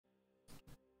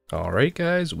Alright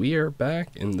guys, we are back,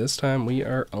 and this time we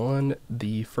are on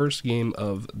the first game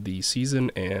of the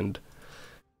season, and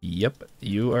yep,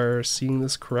 you are seeing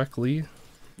this correctly.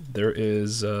 There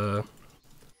is a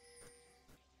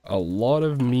lot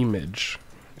of memeage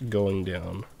going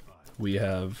down. We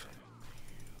have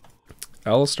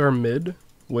Alistar mid,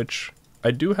 which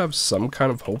I do have some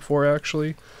kind of hope for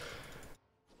actually,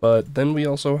 but then we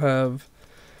also have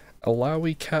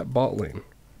Alawi Cat bot lane.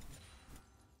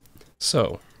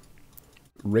 So,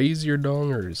 raise your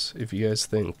dongers if you guys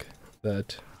think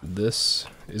that this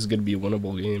is going to be a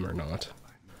winnable game or not.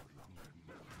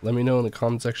 Let me know in the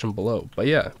comment section below. But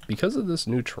yeah, because of this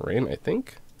new terrain, I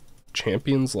think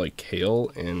champions like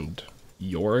Kale and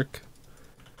Yorick,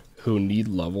 who need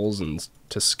levels and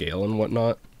to scale and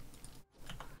whatnot,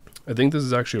 I think this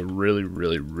is actually a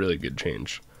really good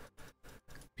change.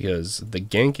 Because the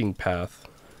ganking path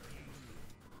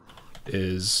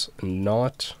is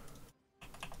not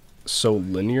so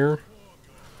linear,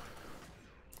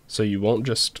 so you won't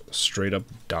just straight up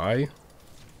die.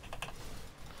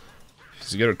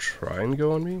 Is he gonna try and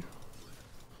go on me?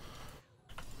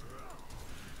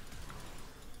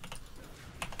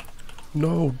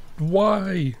 No,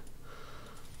 why?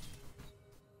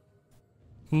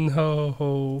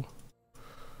 No.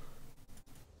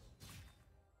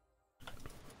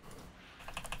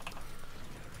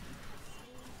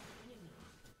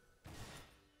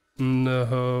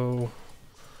 No.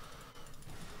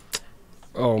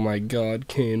 Oh my god,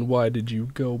 Kane, why did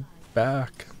you go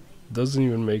back? Doesn't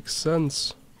even make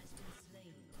sense.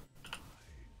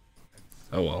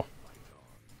 Oh well.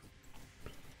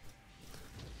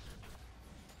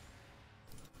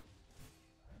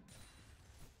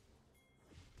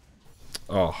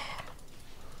 Oh.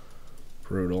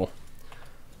 Brutal.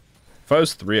 If I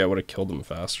was 3, I would have killed him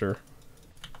faster.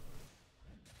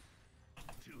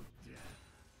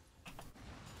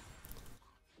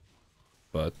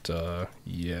 But,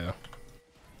 yeah.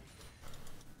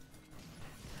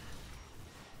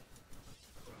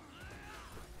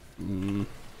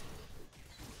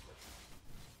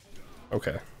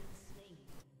 Okay.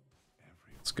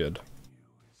 It's good.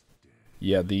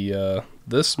 Yeah,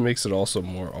 this makes it also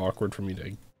more awkward for me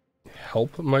to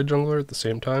help my jungler at the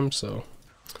same time, so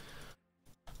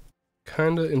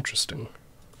kinda interesting.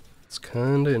 It's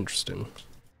kinda interesting.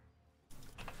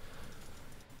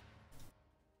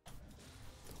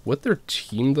 With their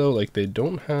team though, like they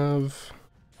don't have,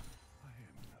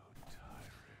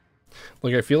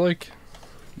 like I feel like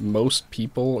most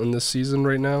people in this season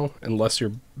right now, unless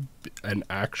you're an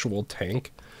actual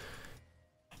tank,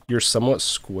 you're somewhat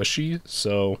squishy.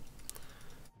 So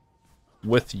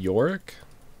with Yorick,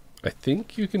 I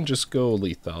think you can just go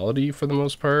lethality for the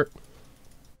most part,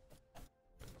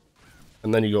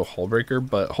 and then you go Hullbreaker,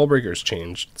 but Hullbreaker's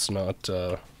changed. It's not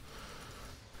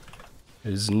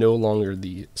it is no longer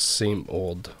the same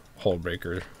old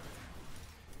Hullbreaker.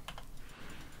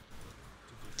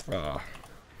 I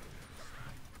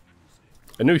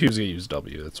knew he was going to use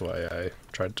W, that's why I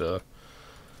tried to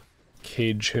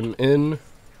cage him in.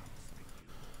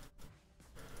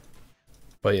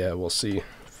 But yeah, we'll see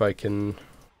if I can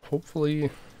hopefully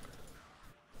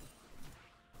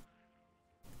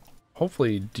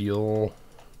deal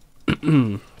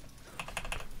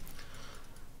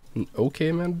an okay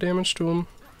amount of damage to him.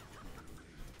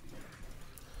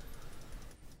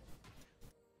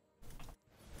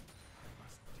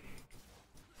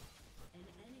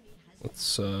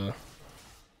 Let's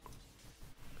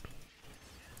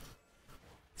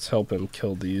help him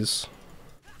kill these.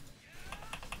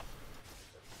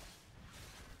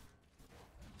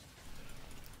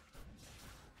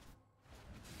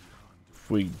 If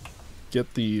we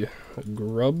get the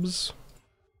grubs,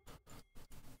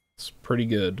 it's pretty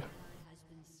good.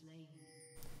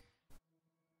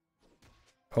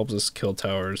 Helps us kill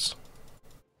towers.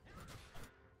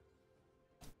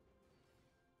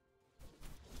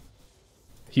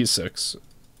 He's 6.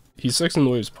 He's 6 in the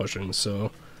way he's pushing,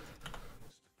 so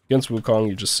against Wukong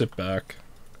you just sit back,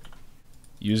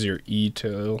 use your E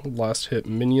to last hit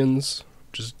minions,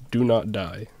 just do not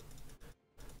die.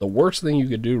 The worst thing you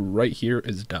could do right here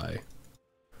is die.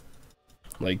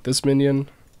 Like this minion,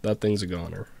 that thing's a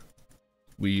goner.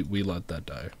 We let that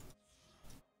die.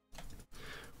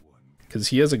 Because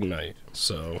he has Ignite,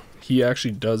 so he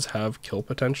actually does have kill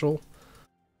potential.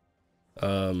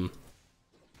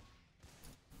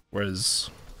 Whereas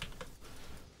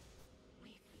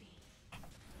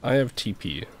I have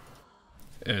TP.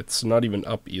 It's not even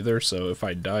up either, so if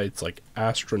I die, it's like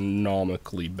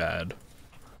astronomically bad.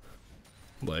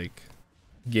 Like,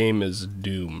 game is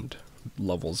doomed.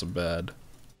 Levels of bad.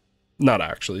 Not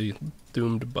actually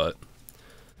doomed, but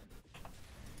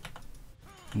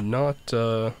not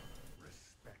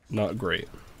great.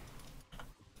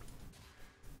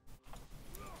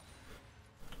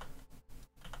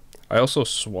 I also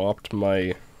swapped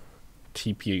my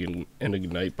TP and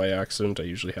Ignite by accident. I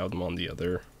usually have them on the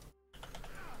other.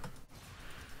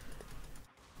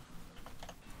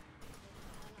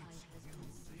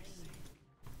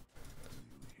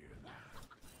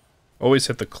 Always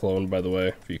hit the clone, by the way,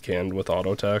 if you can, with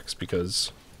auto attacks,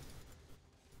 because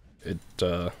it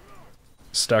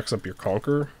stacks up your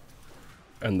Conquer,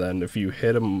 and then if you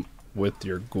hit him with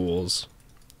your ghouls,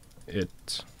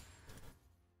 it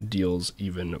deals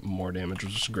even more damage,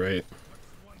 which is great.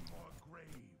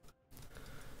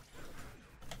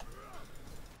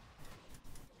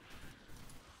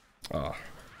 Ah,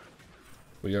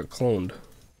 we got cloned.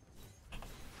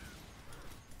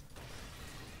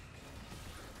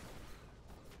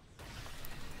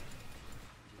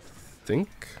 I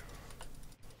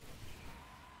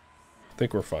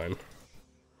think we're fine,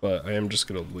 but I am just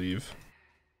gonna leave.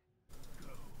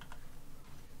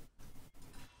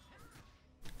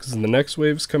 Because the next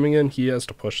wave's coming in, he has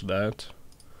to push that.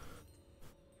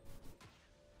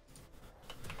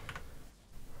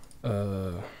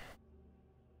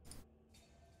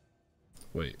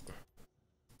 Wait.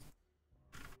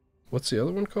 What's the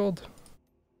other one called?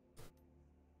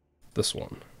 This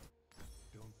one.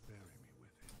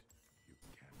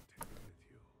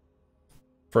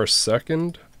 For a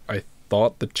second, I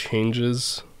thought the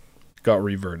changes got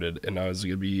reverted, and I was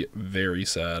gonna be very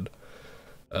sad.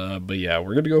 But yeah,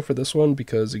 we're gonna go for this one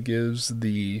because it gives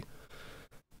the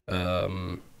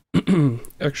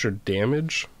extra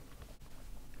damage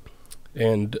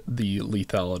and the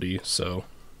lethality, so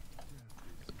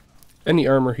any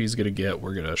armor he's gonna get,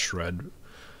 we're gonna shred,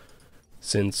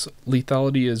 since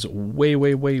lethality is way,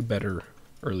 way, way better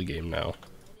early game now.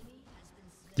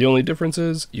 The only difference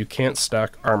is you can't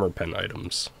stack armor pen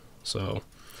items, so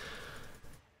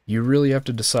you really have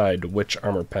to decide which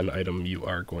armor pen item you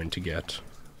are going to get.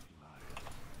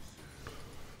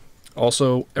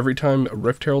 Also, every time a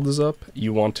Rift Herald is up,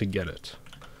 you want to get it.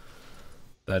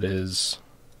 That is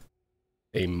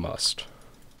a must.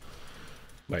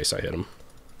 Nice, I hit him.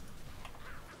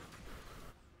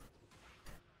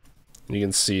 And you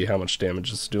can see how much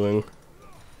damage it's doing.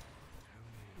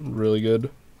 Really good.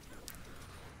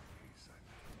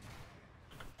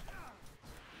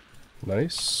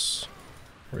 Nice.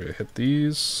 We're gonna hit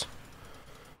these.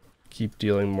 Keep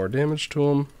dealing more damage to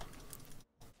them.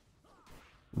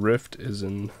 Rift is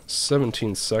in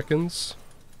 17 seconds.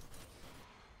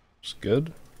 Which is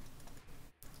good.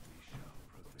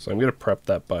 So I'm gonna prep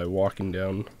that by walking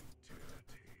down.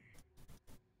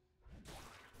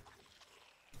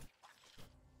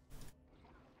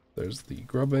 There's the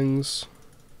grubbings.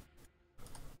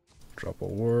 Drop a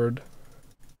ward.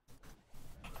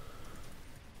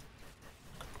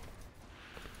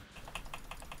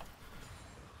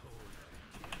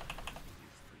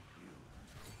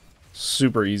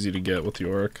 Super easy to get with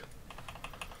Yorick.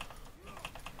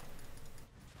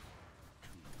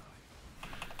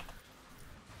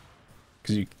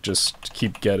 Because you just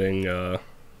keep getting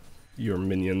your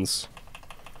minions.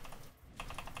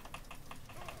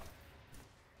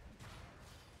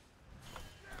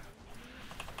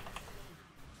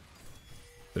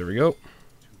 There we go.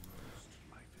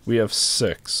 We have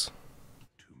 6.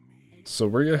 So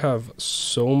we're gonna have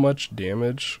so much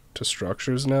damage to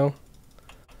structures now.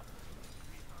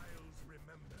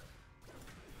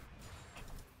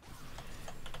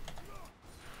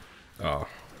 Oh,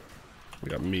 we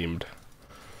got memed.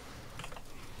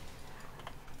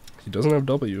 He doesn't have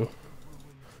W.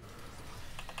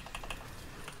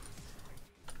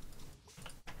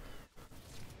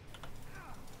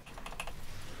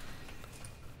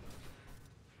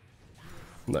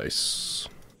 Nice.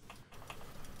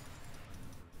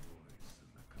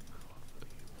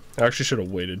 I actually should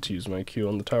have waited to use my Q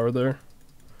on the tower there.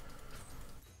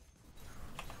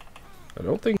 I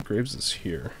don't think Graves is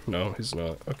here. No, he's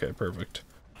not. Okay, perfect.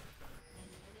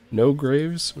 No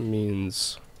Graves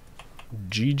means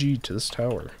GG to this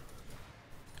tower.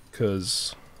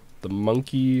 Because the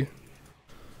monkey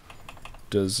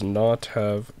does not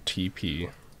have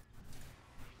TP.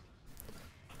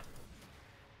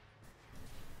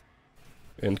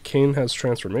 And Kayn has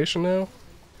transformation now.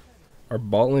 Our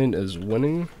bot lane is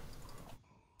winning.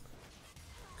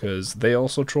 Because they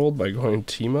also trolled by going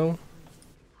Teemo.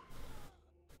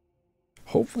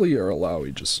 Hopefully our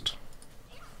Alawi just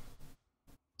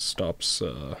stops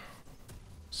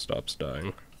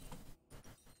dying.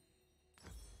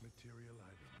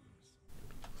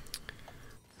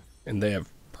 And they have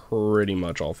pretty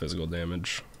much all physical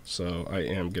damage, so I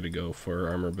am gonna go for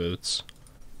armor boots.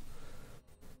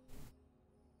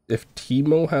 if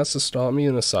Teemo has to stop me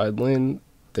in a side lane,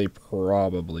 they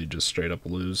probably just straight up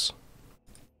lose.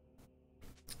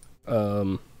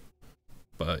 But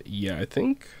yeah, I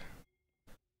think...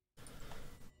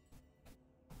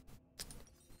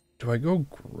 Do I go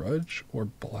Grudge or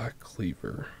Black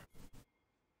Cleaver?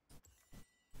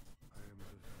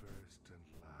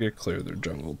 Get clear their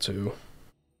jungle too.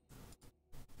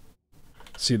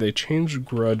 See, they changed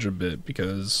Grudge a bit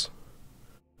because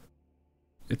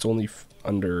it's only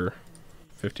under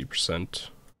 50%.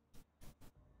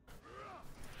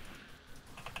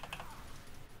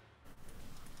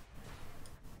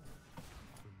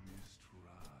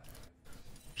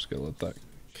 Just gonna let that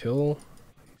kill.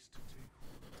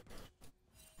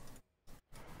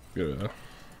 Gonna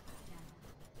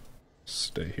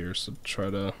stay here, so try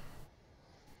to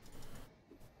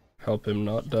help him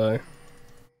not die.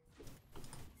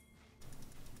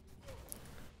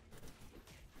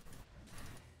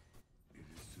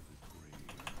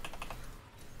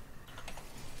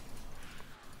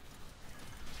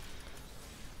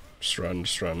 Just run,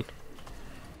 just run.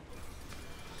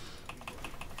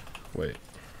 Wait.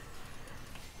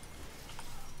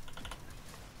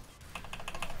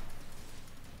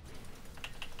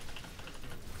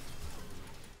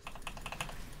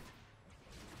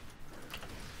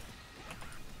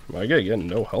 Am I gonna get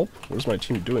no help? What is my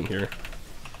team doing here?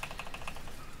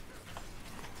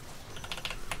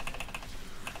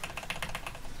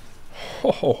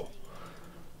 Oh,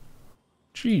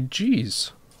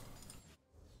 GG's.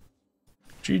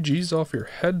 GG's off your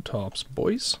head tops,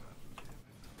 boys.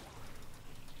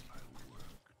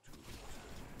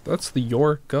 That's the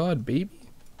Yorick god, baby.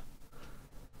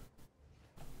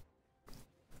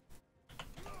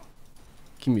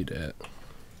 Give me that.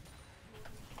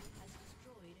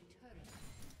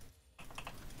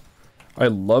 I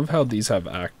love how these have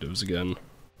actives again.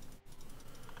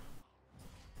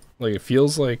 Like, it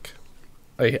feels like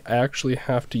I actually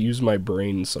have to use my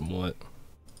brain somewhat.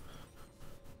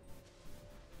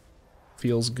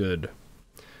 Feels good.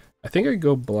 I think I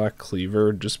go Black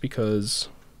Cleaver just because,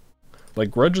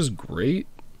 like, Grudge is great,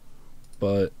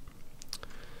 but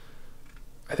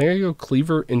I think I go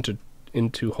Cleaver into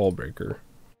Hullbreaker.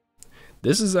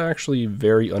 This is actually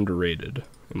very underrated,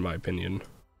 in my opinion.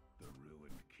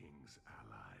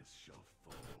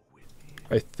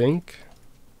 I think...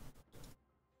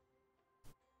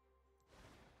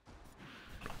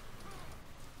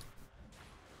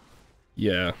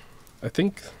 Yeah, I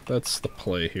think that's the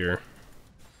play here.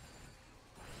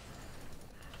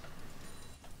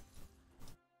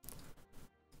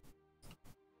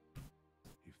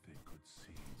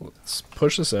 Let's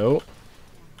push this out.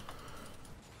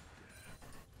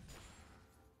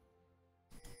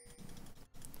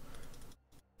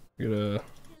 We're gonna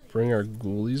bring our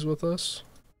ghoulies with us.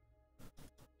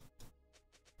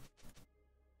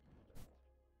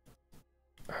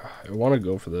 I want to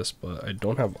go for this, but I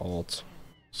don't have ult.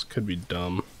 This could be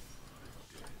dumb.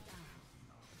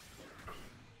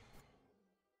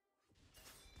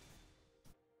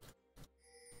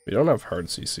 We don't have hard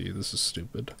CC. This is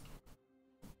stupid.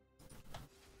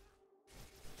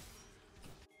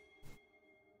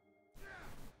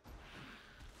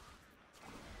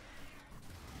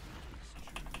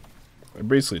 I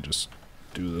basically just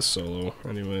do this solo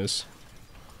anyways.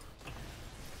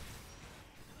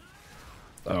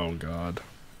 Oh god.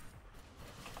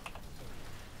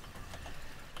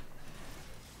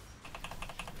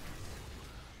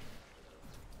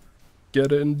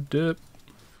 Get it and dip.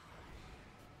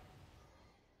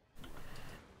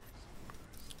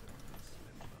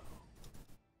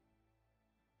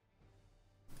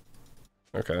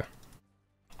 Okay.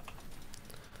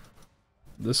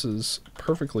 This is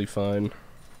perfectly fine.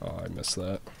 Oh, I missed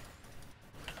that.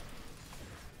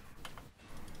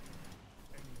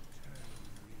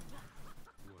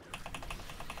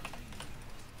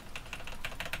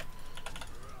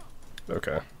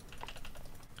 Okay.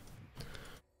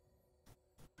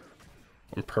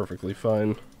 I'm perfectly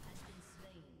fine.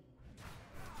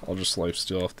 I'll just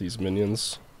lifesteal off these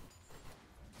minions.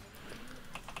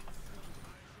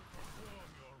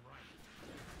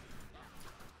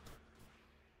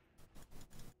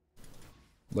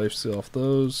 Lifesteal off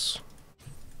those.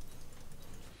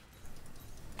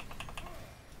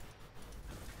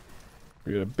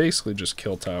 We're gonna basically just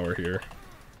kill tower here.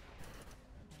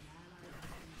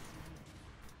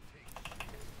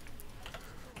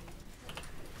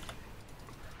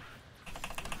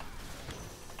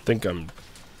 Think I'm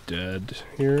dead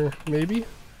here, maybe?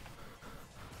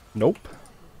 Nope.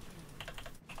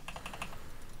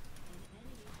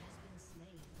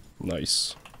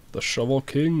 Nice. The Shovel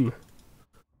King.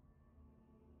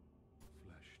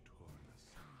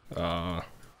 I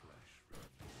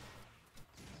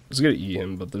was gonna eat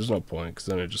him, but there's no point, because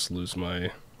then I just lose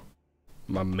my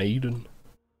maiden.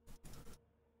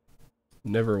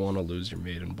 Never want to lose your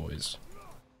maiden, boys.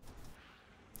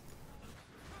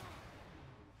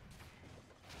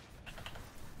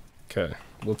 Okay,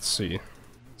 let's see.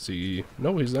 See,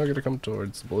 no, he's not gonna come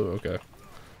towards the blue. Okay,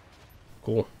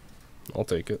 cool. I'll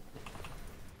take it.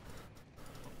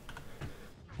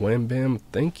 Wham bam,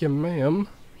 thank you, ma'am.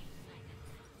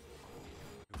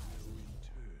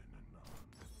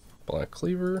 Black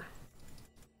Cleaver.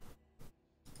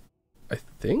 I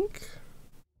think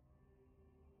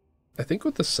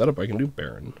with the setup I can do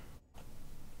Baron.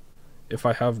 If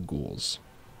I have ghouls.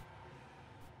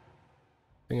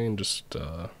 I think I can just,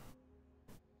 I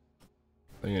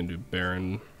think I can do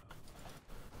Baron.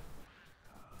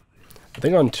 I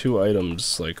think on 2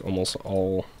 items, like almost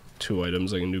all 2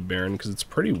 items I can do Baron, because it's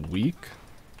pretty weak.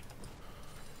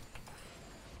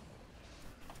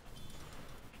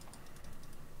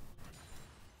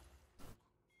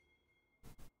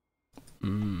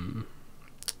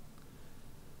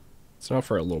 It's not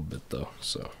for a little bit though,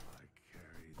 so.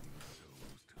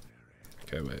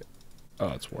 Okay, wait. Oh,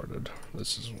 it's warded.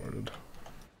 This is warded.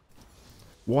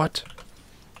 What?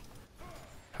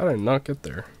 How did I not get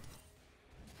there?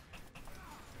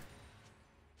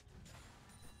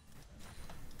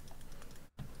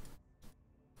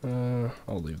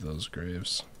 I'll leave those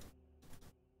graves.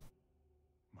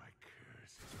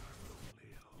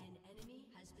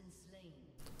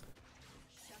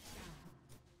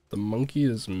 The monkey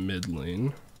is mid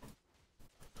lane.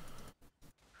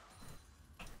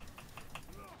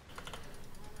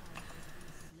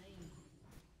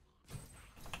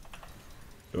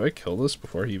 Do I kill this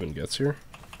before he even gets here?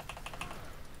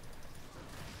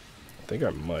 I think I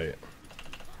might.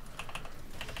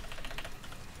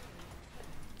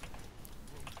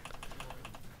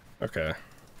 Okay.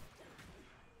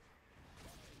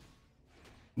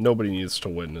 Nobody needs to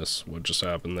witness what just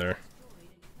happened there.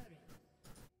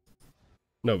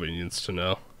 Nobody needs to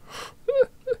know.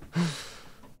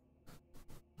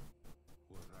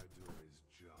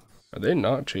 Are they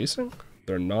not chasing?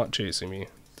 They're not chasing me.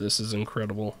 This is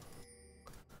incredible.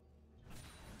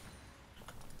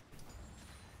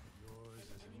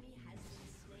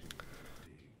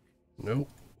 Nope.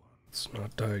 Let's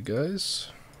not die, guys.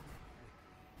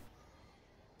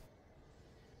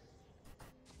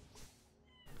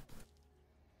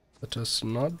 Let us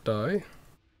not die.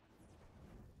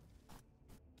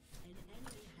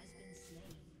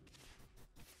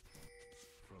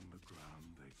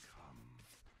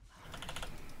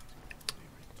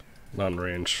 Not in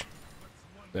range.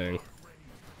 Dang.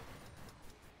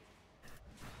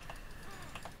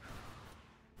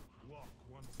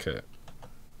 Okay.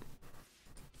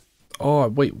 Oh,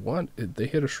 wait, what? They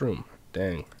hit a shroom.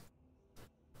 Dang.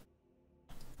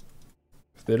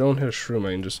 If they don't hit a shroom,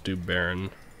 I can just do Baron.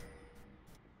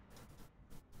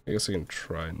 I guess I can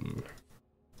try and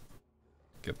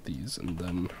get these and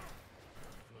then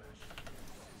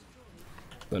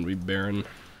we Baron.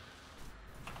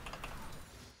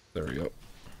 There we go.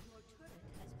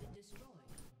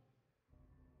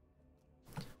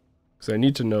 Because I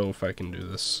need to know if I can do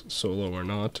this solo or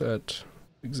not at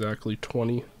exactly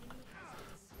 20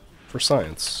 for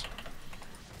science.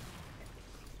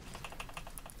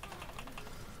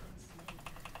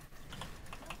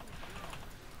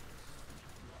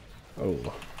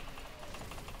 Oh,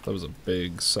 that was a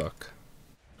big suck.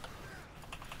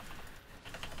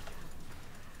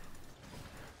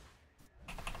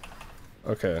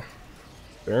 Okay,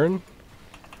 Baron,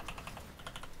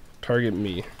 target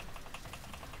me.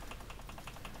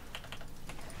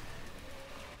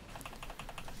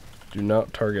 Do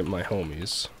not target my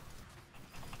homies.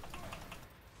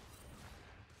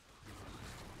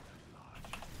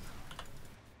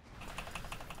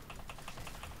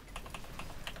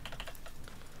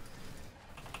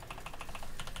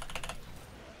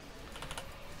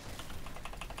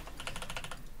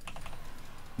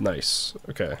 Nice,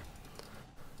 okay.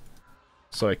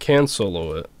 So I can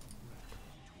solo it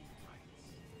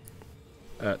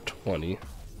at 20.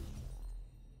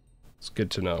 It's good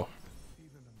to know.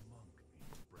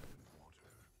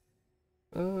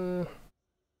 Is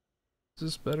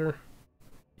this better?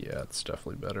 Yeah, it's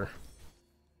definitely better.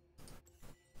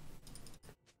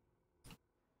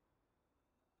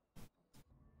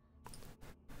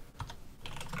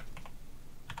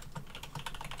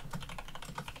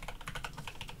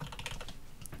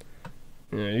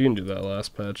 Yeah, you can do that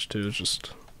last patch too, it's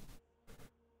just...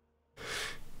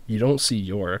 You don't see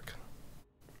Yorick.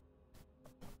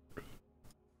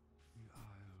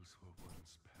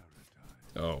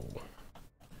 Oh.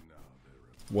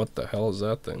 What the hell is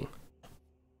that thing?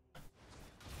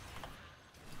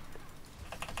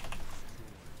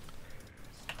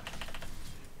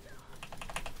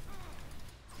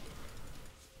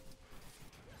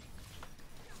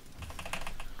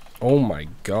 Oh my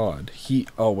god.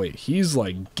 Oh wait, he's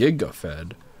like giga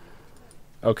fed.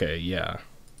 Okay, yeah.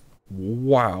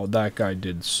 Wow, that guy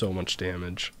did so much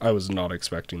damage. I was not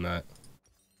expecting that.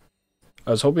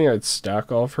 I was hoping I'd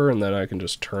stack off her and then I can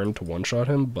just turn to one-shot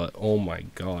him, but oh my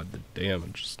god, the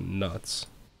damage is nuts.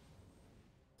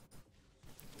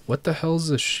 What the hell is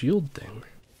this shield thing?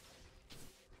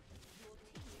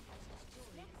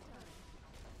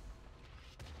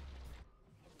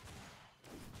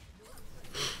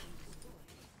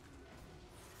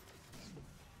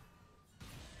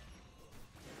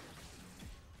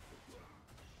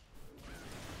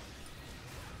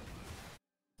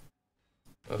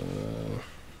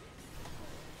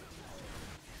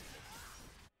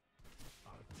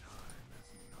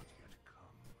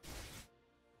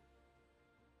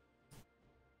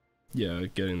 Yeah,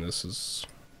 getting this is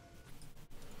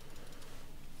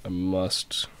a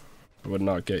must. I would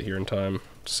not get here in time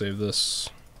to save this.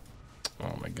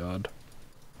 Oh my god.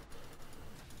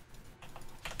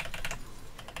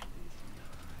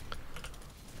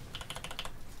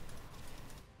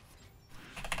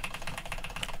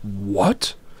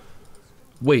 What?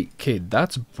 Wait, okay,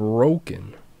 that's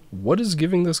broken. What is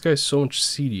giving this guy so much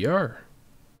CDR?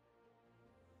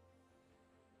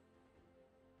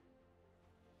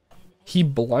 He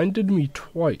blinded me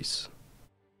twice.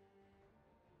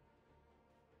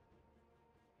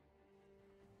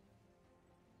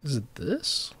 Is it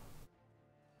this?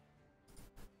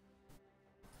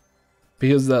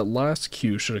 Because that last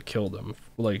Q should have killed him.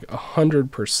 Like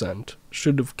 100%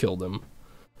 should have killed him.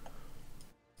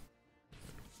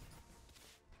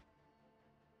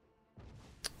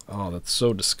 Oh, that's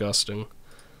so disgusting.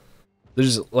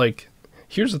 There's like,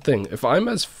 here's the thing. If I'm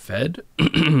as fed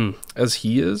as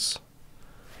he is,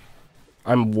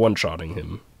 I'm one-shotting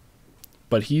him.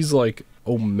 But he's like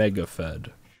omega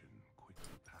fed.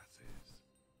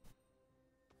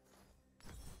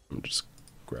 Just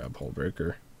grab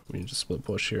Hullbreaker. We need to split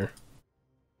push here.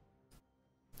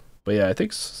 But yeah, I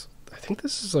think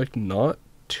this is like not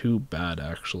too bad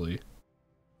actually.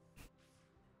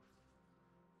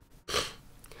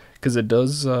 Because it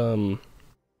does the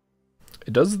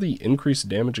increased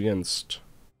damage against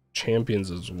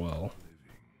champions as well.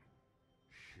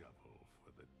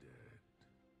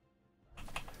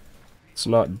 It's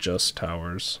not just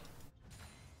towers.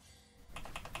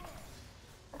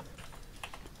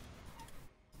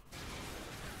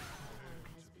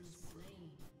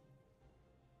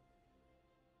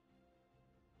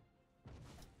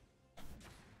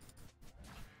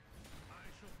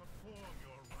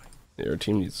 Yeah, our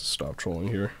team needs to stop trolling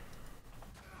here.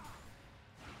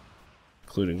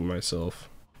 Including myself.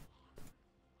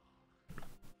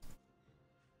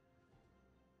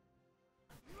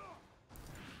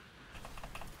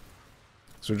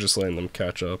 So we're just letting them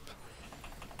catch up.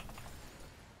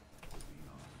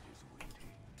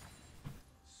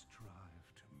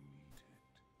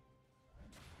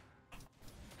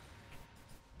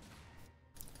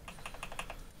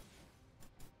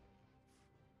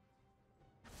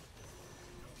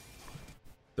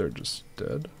 They're just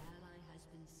dead.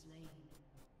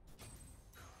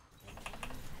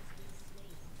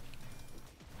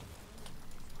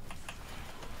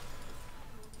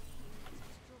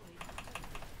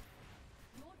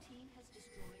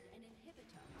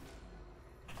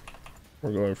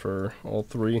 We're going for all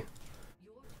three.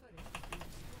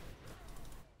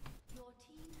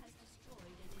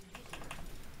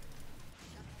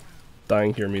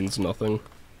 Dying here means nothing.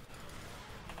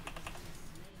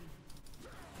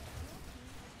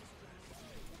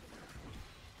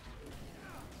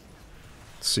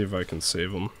 Let's see if I can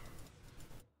save him.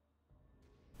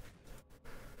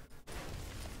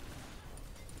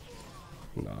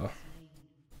 Nah.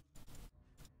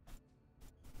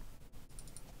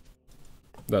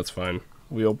 That's fine.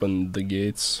 We opened the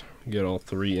gates, get all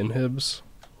three inhibs.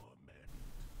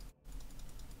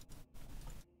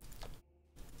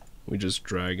 We just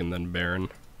drag and then Baron.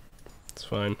 It's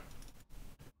fine.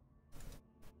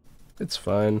 It's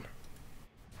fine.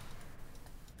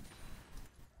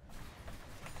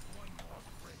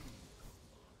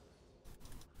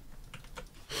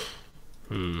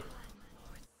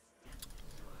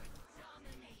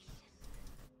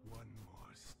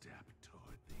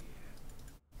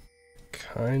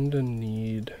 Kinda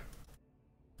need...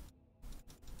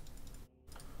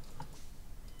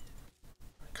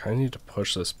 I kinda need to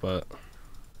push this, but...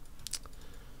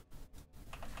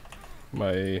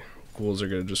 my ghouls are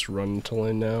gonna just run into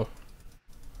lane now.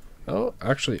 Oh,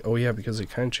 actually, oh yeah, because they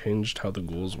kind of changed how the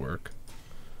ghouls work.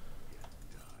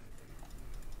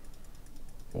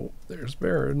 Oh, there's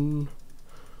Baron.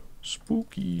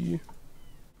 Spooky.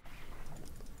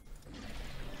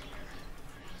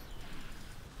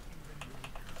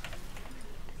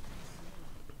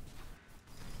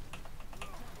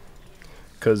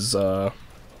 Because,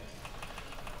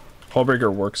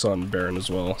 Hullbreaker works on Baron as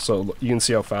well, so you can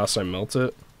see how fast I melt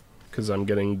it, because I'm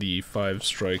getting the 5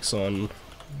 strikes on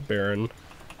Baron.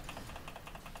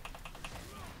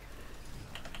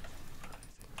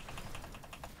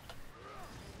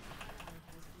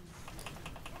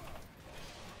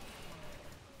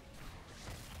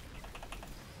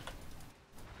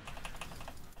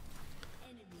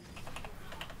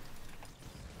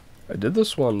 I did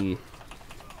this one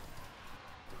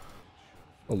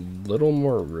a little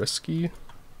more risky.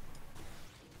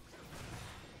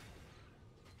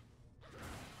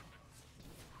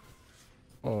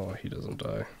 Oh, he doesn't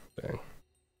die. Dang.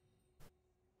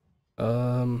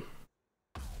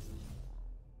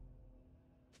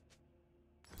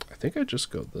 I think I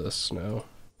just go this now.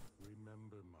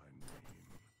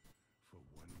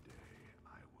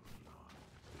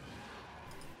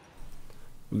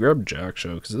 We grab Jack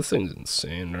Show because this thing's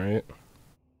insane, right?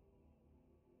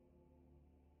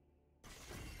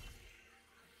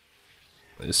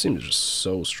 This seems just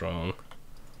so strong.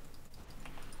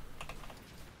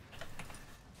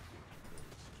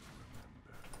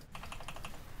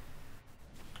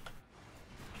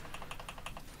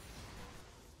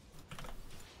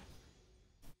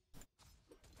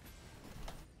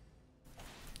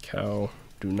 Cow,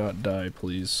 do not die,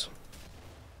 please.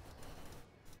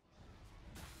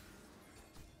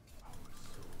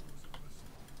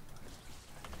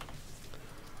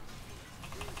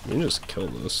 We can just kill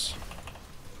this.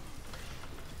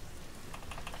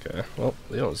 Okay, well,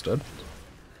 Leon's dead.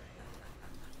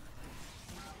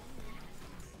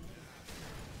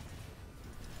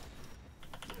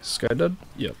 Is this guy dead?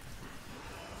 Yep.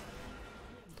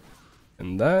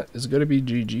 And that is gonna be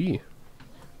GG.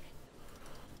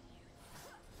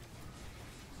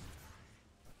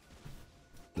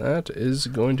 That is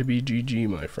going to be GG,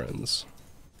 my friends.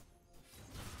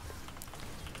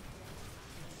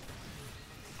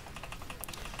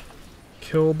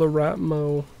 Kill the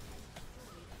Ratmo.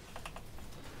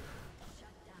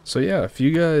 So yeah, if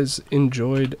you guys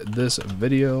enjoyed this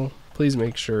video, please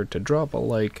make sure to drop a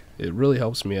like. It really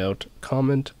helps me out.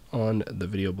 Comment on the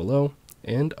video below,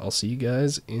 and I'll see you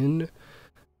guys in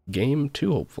game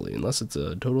 2, hopefully, unless it's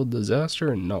a total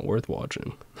disaster and not worth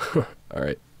watching.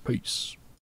 Alright, peace.